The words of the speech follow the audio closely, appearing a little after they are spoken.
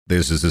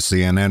This is a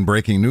CNN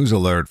breaking news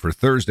alert for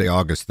Thursday,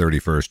 August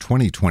 31st,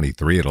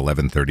 2023 at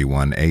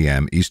 11:31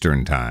 a.m.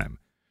 Eastern Time.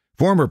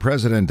 Former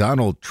President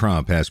Donald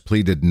Trump has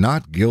pleaded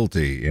not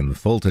guilty in the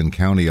Fulton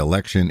County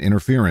election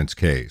interference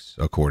case,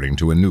 according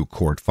to a new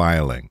court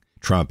filing.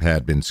 Trump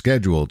had been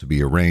scheduled to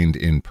be arraigned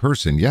in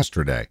person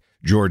yesterday.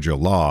 Georgia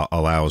law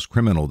allows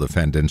criminal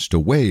defendants to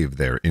waive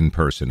their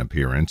in-person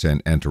appearance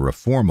and enter a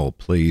formal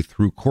plea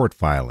through court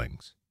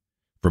filings.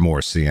 For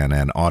more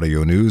CNN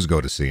audio news, go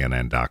to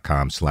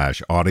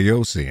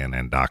cnn.com/audio,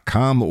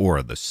 cnn.com,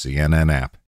 or the CNN app.